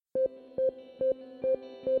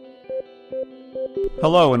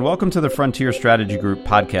Hello, and welcome to the Frontier Strategy Group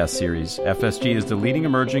podcast series. FSG is the leading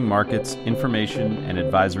emerging markets, information, and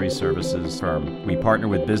advisory services firm. We partner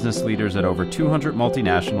with business leaders at over 200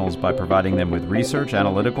 multinationals by providing them with research,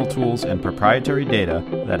 analytical tools, and proprietary data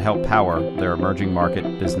that help power their emerging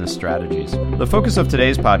market business strategies. The focus of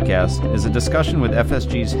today's podcast is a discussion with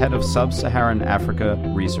FSG's head of Sub-Saharan Africa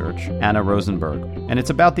Research, Anna Rosenberg, and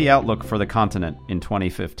it's about the outlook for the continent in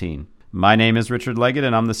 2015. My name is Richard Leggett,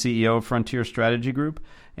 and I'm the CEO of Frontier Strategy Group.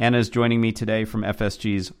 Anna is joining me today from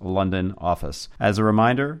FSG's London office. As a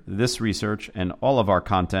reminder, this research and all of our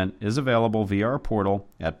content is available via our portal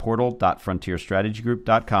at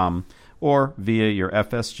portal.frontierstrategygroup.com or via your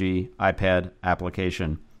FSG iPad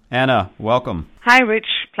application. Anna, welcome. Hi, Rich.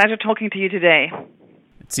 Pleasure talking to you today.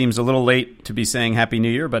 It seems a little late to be saying Happy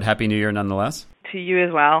New Year, but Happy New Year nonetheless. To you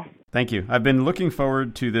as well. Thank you. I've been looking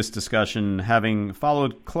forward to this discussion, having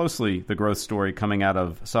followed closely the growth story coming out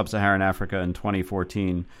of Sub-Saharan Africa in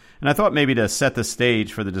 2014. And I thought maybe to set the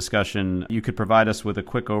stage for the discussion, you could provide us with a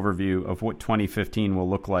quick overview of what 2015 will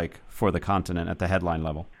look like for the continent at the headline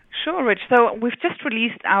level. Sure, Rich. So we've just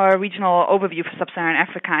released our regional overview for Sub-Saharan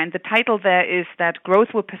Africa, and the title there is that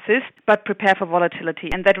growth will persist, but prepare for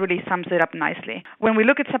volatility, and that really sums it up nicely. When we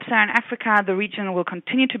look at Sub-Saharan Africa, the region will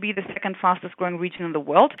continue to be the second fastest growing region in the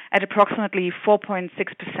world at approximately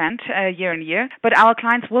 4.6% year on year, but our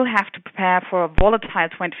clients will have to prepare for a volatile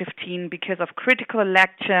 2015 because of critical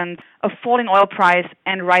elections, a falling oil price,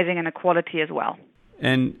 and rising inequality as well.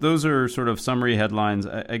 And those are sort of summary headlines.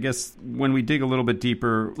 I guess when we dig a little bit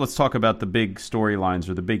deeper, let's talk about the big storylines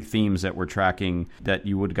or the big themes that we're tracking that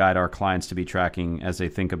you would guide our clients to be tracking as they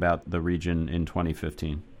think about the region in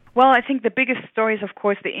 2015. Well, I think the biggest story is, of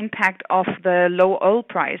course, the impact of the low oil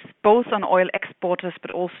price, both on oil exporters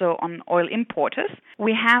but also on oil importers.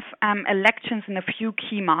 We have elections in a few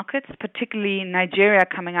key markets, particularly Nigeria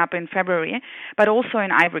coming up in February, but also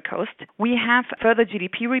in Ivory Coast. We have further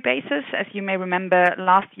GDP rebases. As you may remember,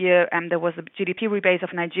 last year there was a GDP rebase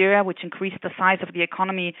of Nigeria, which increased the size of the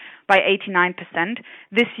economy by 89%.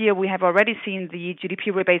 This year, we have already seen the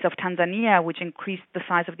GDP rebase of Tanzania, which increased the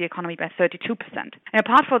size of the economy by 32%. And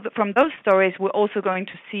apart from those stories, we're also going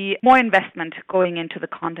to see more investment going into the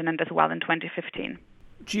continent as well in 2015.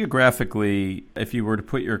 Geographically, if you were to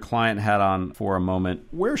put your client hat on for a moment,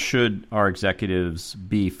 where should our executives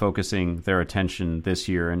be focusing their attention this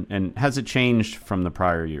year? And has it changed from the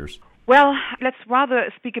prior years? Well, let's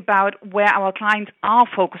rather speak about where our clients are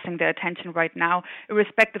focusing their attention right now,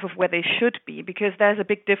 irrespective of where they should be, because there's a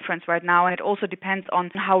big difference right now, and it also depends on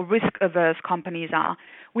how risk-averse companies are.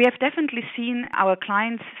 We have definitely seen our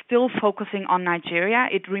clients still focusing on Nigeria.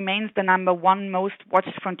 It remains the number one most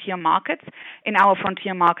watched frontier market in our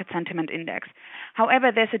Frontier Market Sentiment Index.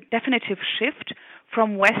 However, there's a definitive shift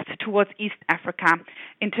from West towards East Africa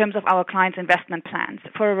in terms of our clients' investment plans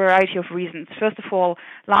for a variety of reasons. First of all,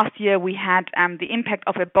 last year we had the impact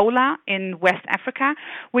of Ebola in West Africa,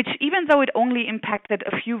 which even though it only impacted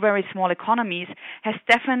a few very small economies, has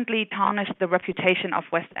definitely tarnished the reputation of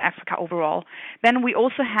West Africa overall. Then we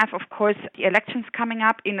also have, of course, the elections coming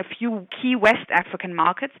up in a few key West African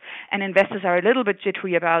markets, and investors are a little bit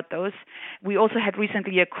jittery about those. We also had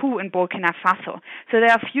recently a coup in Burkina Faso. So there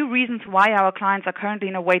are a few reasons why our clients are currently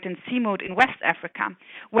in a wait-and-see mode in West Africa,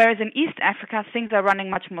 whereas in East Africa, things are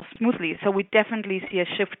running much more smoothly. So we definitely see a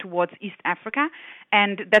shift towards East Africa,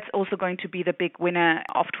 and that's also going to be the big winner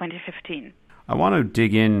of 2015. I want to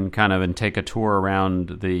dig in kind of and take a tour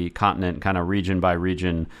around the continent, kind of region by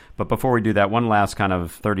region. But before we do that, one last kind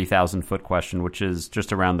of 30,000-foot question, which is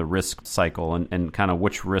just around the risk cycle and kind of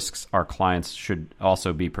which risks our clients should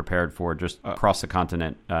also be prepared for just across the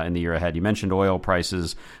continent in the year ahead. You mentioned oil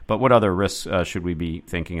prices, but what other risks should we be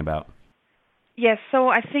thinking about? Yes, so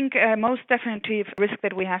I think most definitely risk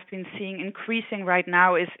that we have been seeing increasing right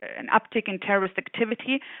now is an uptick in terrorist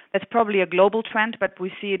activity. That's probably a global trend, but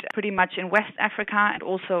we see it pretty much in West Africa and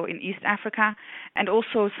also in East Africa, and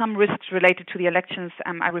also some risks related to the elections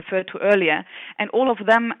I referred to earlier. And all of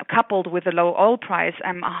them, coupled with the low oil price,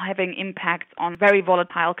 are having impacts on very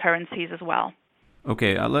volatile currencies as well.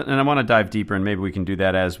 Okay, and I want to dive deeper, and maybe we can do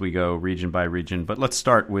that as we go region by region. But let's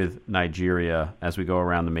start with Nigeria as we go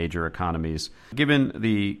around the major economies. Given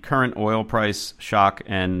the current oil price shock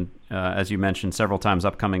and, as you mentioned several times,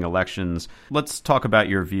 upcoming elections, let's talk about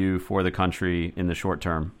your view for the country in the short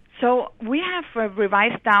term. So we have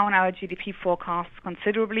revised down our GDP forecasts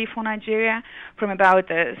considerably for Nigeria from about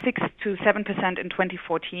 6 to 7% in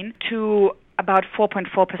 2014 to about 4.4%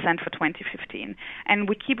 for 2015. And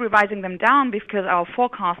we keep revising them down because our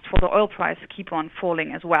forecasts for the oil price keep on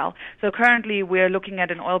falling as well. So currently we're looking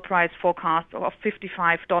at an oil price forecast of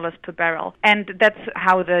 $55 per barrel. And that's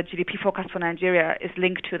how the GDP forecast for Nigeria is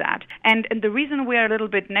linked to that. And the reason we're a little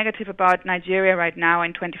bit negative about Nigeria right now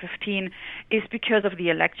in 2015 is because of the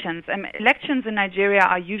elections. Elections in Nigeria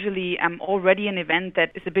are usually already an event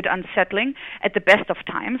that is a bit unsettling at the best of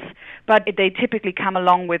times, but they typically come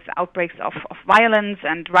along with outbreaks of violence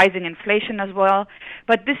and rising inflation as well.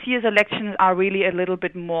 But this year's elections are really a little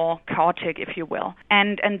bit more chaotic, if you will.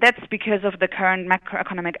 And that's because of the current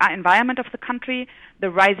macroeconomic environment of the country, the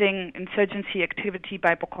rising insurgency activity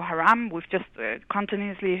by Boko Haram. We've just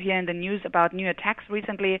continuously hear in the news about new attacks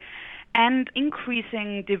recently, and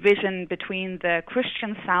increasing division between the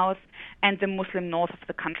Christian south and the Muslim north of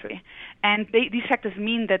the country. And these factors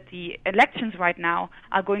mean that the elections right now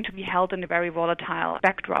are going to be held in a very volatile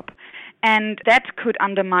backdrop. And that could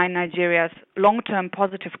undermine Nigeria's long-term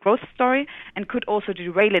positive growth story and could also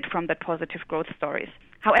derail it from that positive growth stories.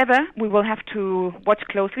 However, we will have to watch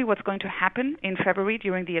closely what's going to happen in February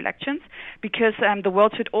during the elections, because the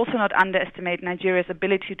world should also not underestimate Nigeria's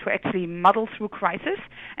ability to actually muddle through crisis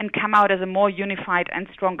and come out as a more unified and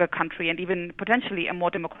stronger country, and even potentially a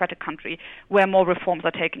more democratic country where more reforms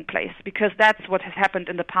are taking place, because that's what has happened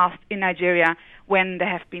in the past in Nigeria when there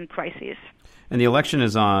have been crises. And the election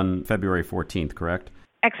is on February 14th, correct?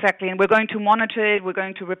 Exactly, and we're going to monitor it, we're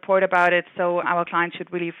going to report about it, so our clients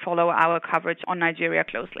should really follow our coverage on Nigeria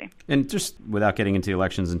closely. And just without getting into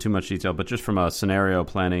elections in too much detail, but just from a scenario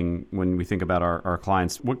planning, when we think about our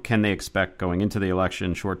clients, what can they expect going into the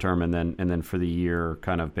election short term and then for the year,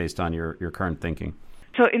 kind of based on your current thinking?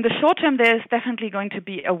 So in the short term, there's definitely going to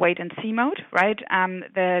be a wait-and-see mode, right?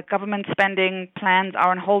 The government spending plans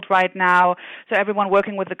are on hold right now, so everyone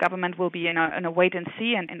working with the government will be in a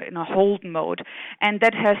wait-and-see and in a hold mode. And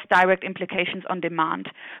that has direct implications on demand,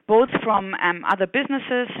 both from other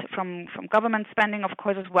businesses, from government spending, of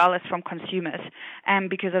course, as well as from consumers,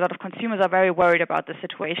 because a lot of consumers are very worried about the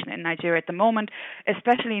situation in Nigeria at the moment,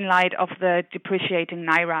 especially in light of the depreciating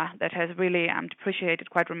naira that has really depreciated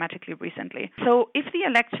quite dramatically recently. So if the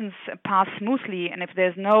elections pass smoothly and if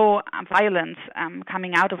there's no violence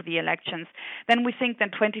coming out of the elections, then we think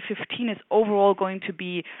that 2015 is overall going to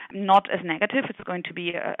be not as negative. It's going to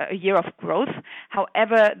be a year of growth.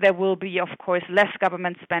 However, there will be, of course, less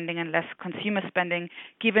government spending and less consumer spending,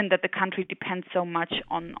 given that the country depends so much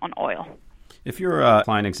on oil. If you're a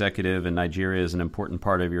client executive and Nigeria is an important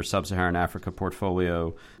part of your sub-Saharan Africa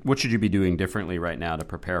portfolio, what should you be doing differently right now to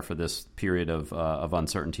prepare for this period of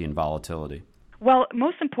uncertainty and volatility? Well,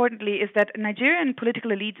 most importantly is that Nigerian political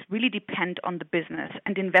elites really depend on the business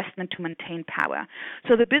and investment to maintain power.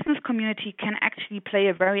 So the business community can actually play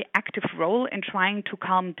a very active role in trying to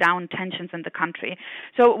calm down tensions in the country.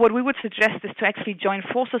 So what we would suggest is to actually join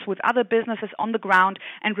forces with other businesses on the ground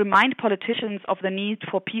and remind politicians of the need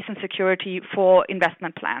for peace and security for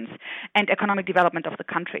investment plans and economic development of the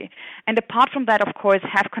country. And apart from that, of course,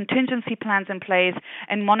 have contingency plans in place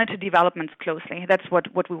and monitor developments closely. That's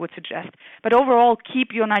what we would suggest. But overall,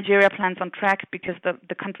 keep your Nigeria plans on track, because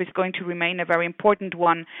the country is going to remain a very important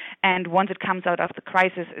one, and once it comes out of the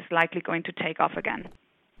crisis, is likely going to take off again.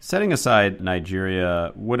 Setting aside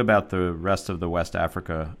Nigeria, what about the rest of the West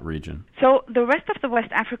Africa region? So the rest of the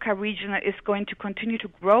West Africa region is going to continue to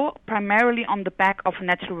grow primarily on the back of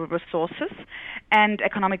natural resources and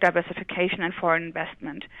economic diversification and foreign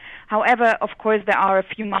investment. However, of course, there are a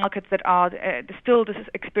few markets that are still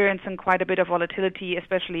experiencing quite a bit of volatility,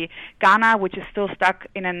 especially Ghana, which is still stuck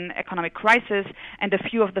in an economic crisis, and a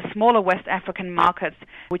few of the smaller West African markets,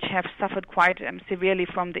 which have suffered quite severely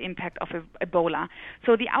from the impact of Ebola.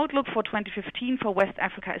 So the outlook for 2015 for West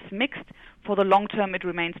Africa is mixed. For the long term, it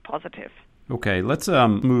remains positive. Okay, let's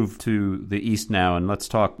move to the East now, and let's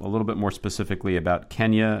talk a little bit more specifically about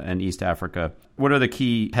Kenya and East Africa. What are the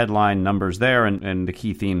key headline numbers there and the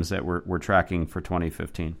key themes that we're tracking for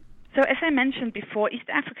 2015? So as I mentioned before, East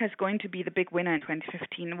Africa is going to be the big winner in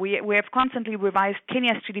 2015. We have constantly revised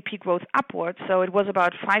Kenya's GDP growth upwards, so it was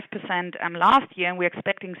about 5% last year, and we're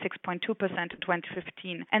expecting 6.2% in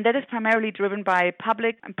 2015. And that is primarily driven by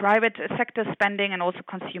public and private sector spending and also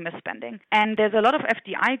consumer spending. And there's a lot of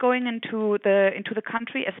FDI going into the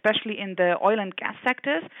country, especially in the oil and gas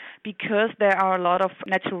sectors, because there are a lot of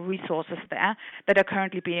natural resources there that are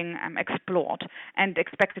currently being explored and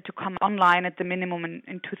expected to come online at the minimum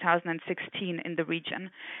in 2016 2016 in the region.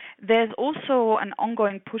 There's also an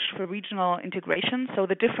ongoing push for regional integration, so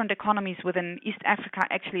the different economies within East Africa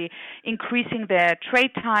actually increasing their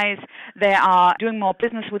trade ties, they are doing more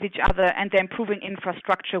business with each other, and they're improving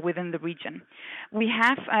infrastructure within the region. We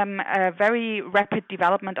have a very rapid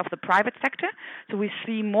development of the private sector, so we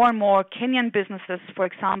see more and more Kenyan businesses, for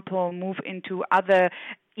example, move into other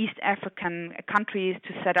East African countries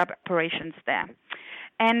to set up operations there.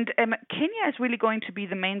 And Kenya is really going to be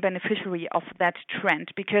the main beneficiary of that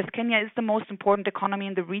trend because Kenya is the most important economy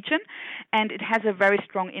in the region and it has a very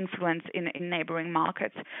strong influence in neighboring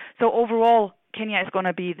markets. So overall, Kenya is going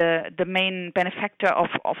to be the main benefactor of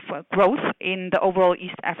growth in the overall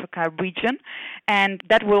East Africa region. And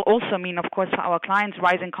that will also mean, of course, for our clients,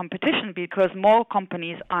 rising competition because more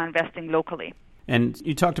companies are investing locally. And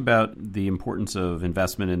you talked about the importance of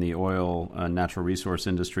investment in the oil natural resource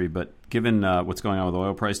industry, but given what's going on with the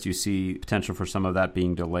oil price, do you see potential for some of that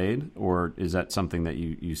being delayed, or is that something that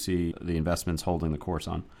you see the investments holding the course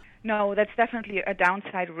on? No, that's definitely a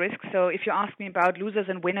downside risk. So if you ask me about losers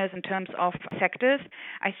and winners in terms of sectors,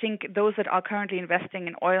 I think those that are currently investing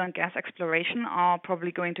in oil and gas exploration are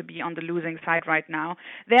probably going to be on the losing side right now.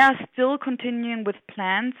 They are still continuing with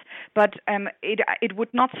plans, but it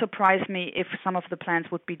would not surprise me if some of the plans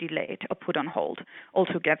would be delayed or put on hold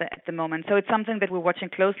altogether at the moment. So it's something that we're watching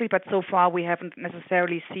closely, but so far we haven't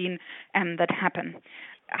necessarily seen that happen.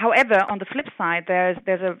 However, on the flip side,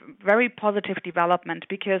 there's a very positive development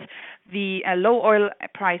because the low oil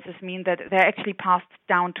prices mean that they're actually passed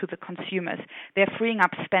down to the consumers. They're freeing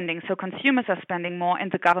up spending. So consumers are spending more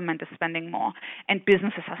and the government is spending more and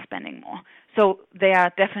businesses are spending more. So they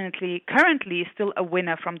are definitely currently still a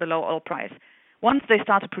winner from the low oil price. Once they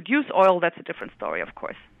start to produce oil, that's a different story, of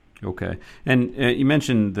course. Okay. And you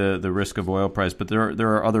mentioned the risk of oil price, but there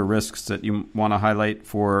are other risks that you want to highlight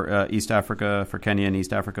for East Africa, for Kenya and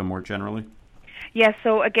East Africa more generally? Yes,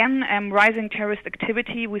 so again, rising terrorist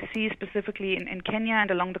activity we see specifically in Kenya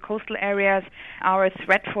and along the coastal areas are a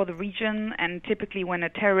threat for the region, and typically when a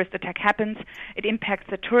terrorist attack happens, it impacts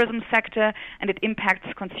the tourism sector and it impacts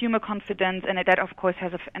consumer confidence, and that of course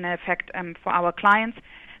has an effect for our clients.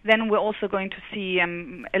 Then we're also going to see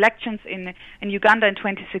elections in Uganda in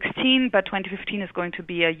 2016, but 2015 is going to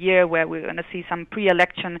be a year where we're going to see some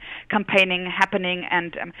pre-election campaigning happening.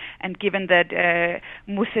 And given that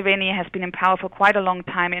Museveni has been in power for quite a long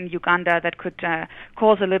time in Uganda, that could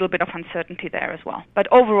cause a little bit of uncertainty there as well.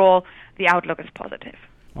 But overall, the outlook is positive.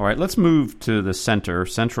 All right, let's move to the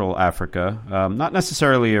Central Africa. Not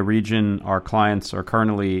necessarily a region our clients are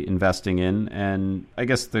currently investing in. And I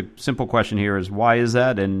guess the simple question here is, why is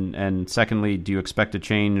that? And secondly, do you expect a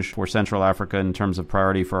change for Central Africa in terms of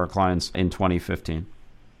priority for our clients in 2015?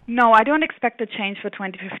 No, I don't expect a change for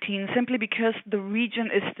 2015 simply because the region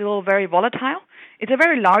is still very volatile. It's a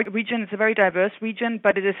very large region, it's a very diverse region,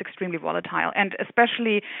 but it is extremely volatile. And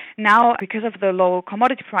especially now, because of the low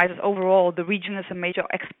commodity prices overall, the region is a major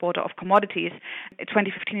exporter of commodities.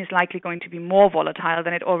 2015 is likely going to be more volatile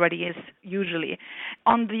than it already is usually.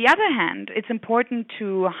 On the other hand, it's important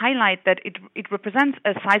to highlight that it represents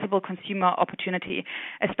a sizable consumer opportunity,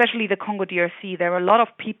 especially the Congo DRC. There are a lot of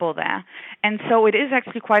people there. And so it is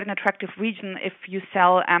actually quite an attractive region if you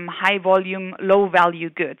sell high volume, low value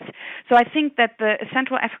goods. So I think that the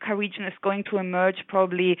Central Africa region is going to emerge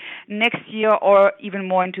probably next year or even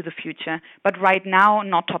more into the future. But right now,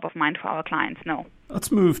 not top of mind for our clients, no.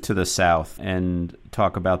 Let's move to the south and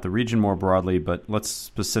talk about the region more broadly, but let's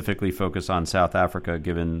specifically focus on South Africa,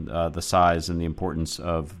 given the size and the importance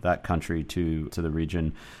of that country to the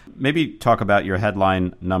region. Maybe talk about your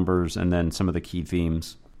headline numbers and then some of the key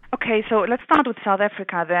themes. Okay, so let's start with South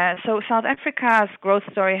Africa there. So South Africa's growth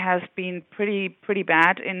story has been pretty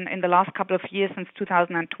bad in the last couple of years since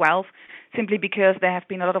 2012, simply because there have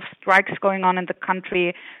been a lot of strikes going on in the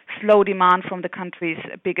country, slow demand from the country's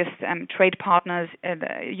biggest trade partners,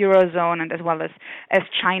 the Eurozone, and as well as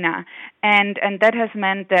China. And that has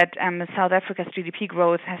meant that South Africa's GDP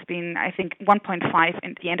growth has been, I think, 1.5 at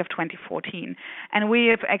the end of 2014. And we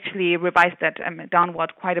have actually revised that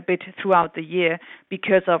downward quite a bit throughout the year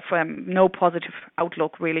because of no positive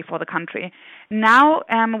outlook really for the country. Now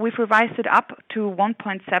we've revised it up to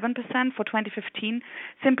 1.7% for 2015,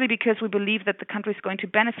 simply because we believe that the country is going to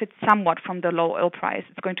benefit somewhat from the low oil price.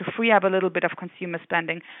 It's going to free up a little bit of consumer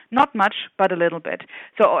spending. Not much, but a little bit.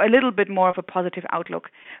 So a little bit more of a positive outlook.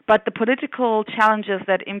 But the political challenges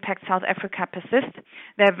that impact South Africa persist.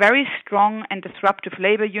 There are very strong and disruptive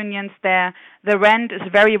labor unions there. The rand is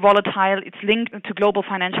very volatile. It's linked to global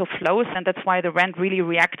financial flows, and that's why the rand really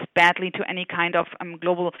reacts reacts badly to any kind of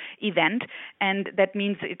global event. And that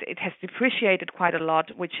means it has depreciated quite a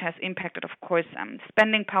lot, which has impacted, of course,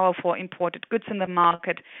 spending power for imported goods in the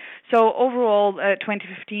market. So overall,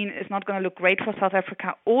 2015 is not going to look great for South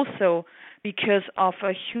Africa, also because of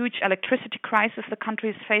a huge electricity crisis the country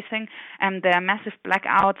is facing, and there are massive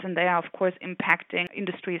blackouts, and they are, of course, impacting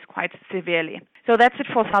industries quite severely. So that's it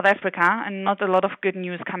for South Africa, and not a lot of good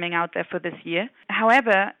news coming out there for this year.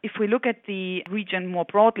 However, if we look at the region more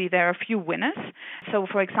broadly, there are a few winners. So,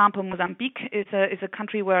 for example, Mozambique is a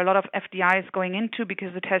country where a lot of FDI is going into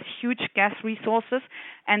because it has huge gas resources,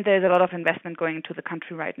 and there's a lot of investment going into the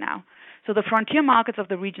country right now. So the frontier markets of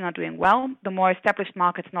the region are doing well, the more established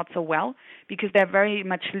markets not so well, because they're very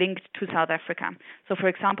much linked to South Africa. So, for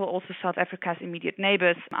example, also South Africa's immediate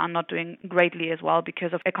neighbors are not doing greatly as well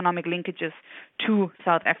because of economic linkages to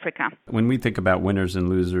South Africa. When we think about winners and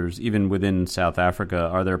losers, even within South Africa,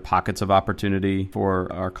 are there pockets of opportunity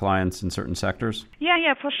for our clients in certain sectors? Yeah,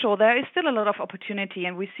 for sure. There is still a lot of opportunity,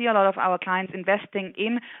 and we see a lot of our clients investing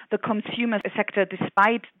in the consumer sector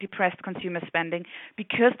despite depressed consumer spending,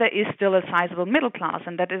 because there is still a sizable middle class,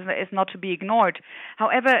 and that is not to be ignored.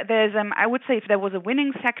 However, there's I would say if there was a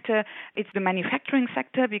winning sector, it's the manufacturing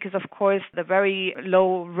sector, because of course the very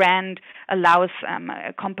low rand allows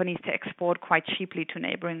companies to export quite cheaply to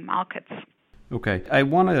neighboring markets. Okay. I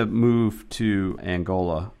want to move to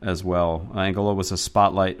Angola as well. Angola was a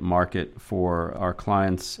spotlight market for our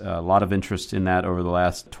clients. A lot of interest in that over the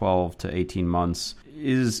last 12 to 18 months.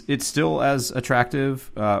 Is it still as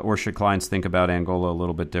attractive, or should clients think about Angola a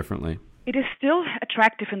little bit differently? It is still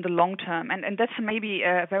attractive in the long term, and that's maybe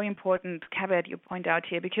a very important caveat you point out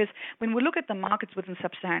here, because when we look at the markets within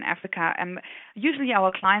sub-Saharan Africa, usually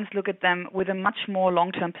our clients look at them with a much more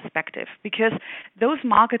long-term perspective, because those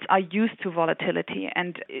markets are used to volatility,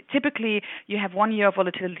 and typically you have 1 year of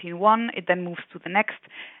volatility in one, it then moves to the next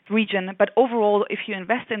region, but overall, if you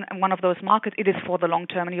invest in one of those markets, it is for the long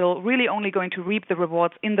term, and you're really only going to reap the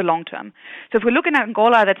rewards in the long term. So if we look at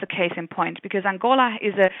Angola, that's a case in point, because Angola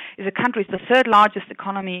is a country, it's the third largest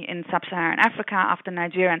economy in sub-Saharan Africa after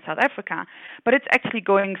Nigeria and South Africa, but it's actually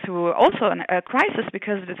going through also a crisis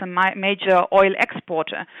because it is a major oil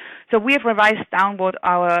exporter. So we have revised downward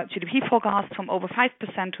our GDP forecast from over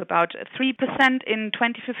 5% to about 3% in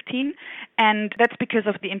 2015, and that's because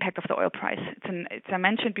of the impact of the oil price. It's I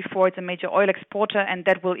mentioned before, it's a major oil exporter, and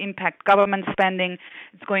that will impact government spending.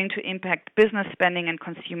 It's going to impact business spending and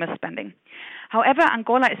consumer spending. However,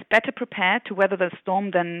 Angola is better prepared to weather the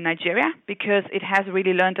storm than Nigeria, because it has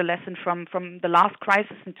really learned a lesson from the last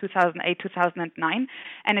crisis in 2008-2009,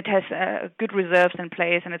 and it has good reserves in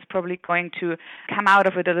place, and it's probably going to come out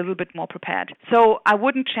of it a little bit more prepared. So I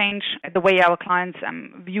wouldn't change the way our clients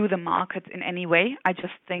view the market in any way. I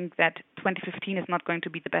just think that 2015 is not going to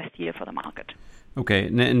be the best year for the market. Okay,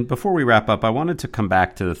 and before we wrap up, I wanted to come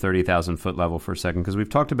back to the 30,000-foot level for a second, because we've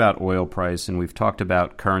talked about oil price and we've talked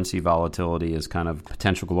about currency volatility as kind of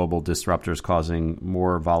potential global disruptors causing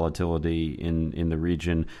more volatility in the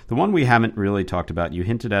region. The one we haven't really talked about, you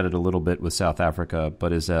hinted at it a little bit with South Africa,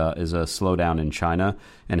 but is a slowdown in China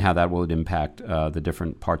and how that would impact the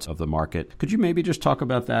different parts of the market. Could you maybe just talk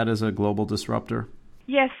about that as a global disruptor?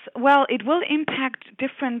 Yes, well, it will impact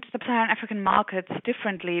different sub-Saharan African markets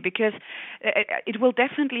differently, because it will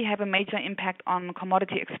definitely have a major impact on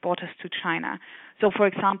commodity exporters to China. So, for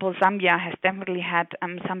example, Zambia has definitely had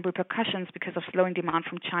some repercussions because of slowing demand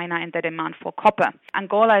from China and their demand for copper.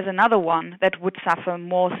 Angola is another one that would suffer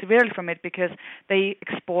more severely from it, because they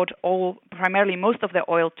export primarily most of their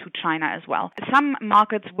oil to China as well. Some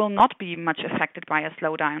markets will not be much affected by a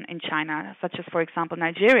slowdown in China, such as, for example,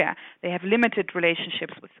 Nigeria. They have limited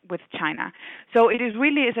relationships with China. So it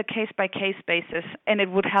really is a case-by-case basis, and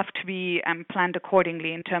it would have to be planned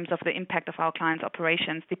accordingly in terms of the impact of our clients'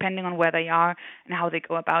 operations, depending on where they are and how they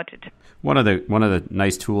go about it. One of the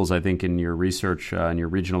nice tools, I think, in your research and your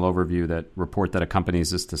regional overview that report that accompanies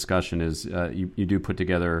this discussion is you do put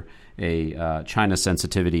together a China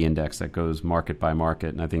sensitivity index that goes market by market,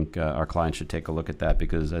 and I think our clients should take a look at that,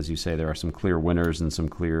 because, as you say, there are some clear winners and some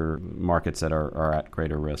clear markets that are at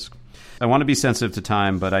greater risk. I want to be sensitive to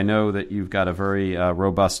time, but I know that you've got a very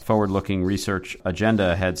robust, forward-looking research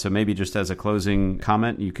agenda ahead. So maybe just as a closing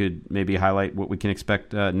comment, you could maybe highlight what we can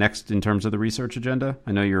expect next in terms of the research agenda.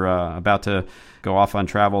 I know you're about to go off on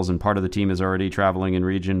travels, and part of the team is already traveling in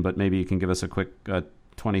region, but maybe you can give us a quick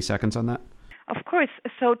 20 seconds on that. Of course.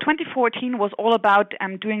 So 2014 was all about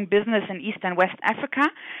doing business in East and West Africa,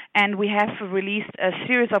 and we have released a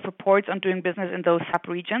series of reports on doing business in those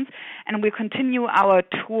sub-regions, and we continue our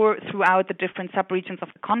tour throughout the different sub-regions of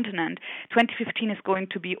the continent. 2015 is going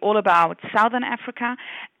to be all about Southern Africa,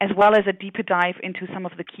 as well as a deeper dive into some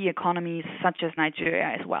of the key economies, such as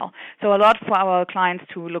Nigeria as well. So a lot for our clients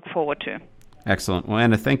to look forward to. Excellent. Well,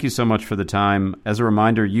 Anna, thank you so much for the time. As a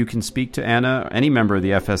reminder, you can speak to Anna or any member of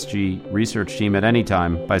the FSG research team at any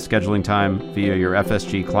time by scheduling time via your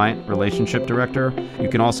FSG Client Relationship Director. You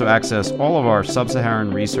can also access all of our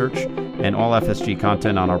sub-Saharan research and all FSG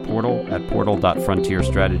content on our portal at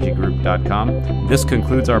portal.frontierstrategygroup.com. This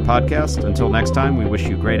concludes our podcast. Until next time, we wish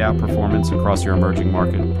you great outperformance across your emerging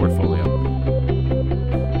market portfolio.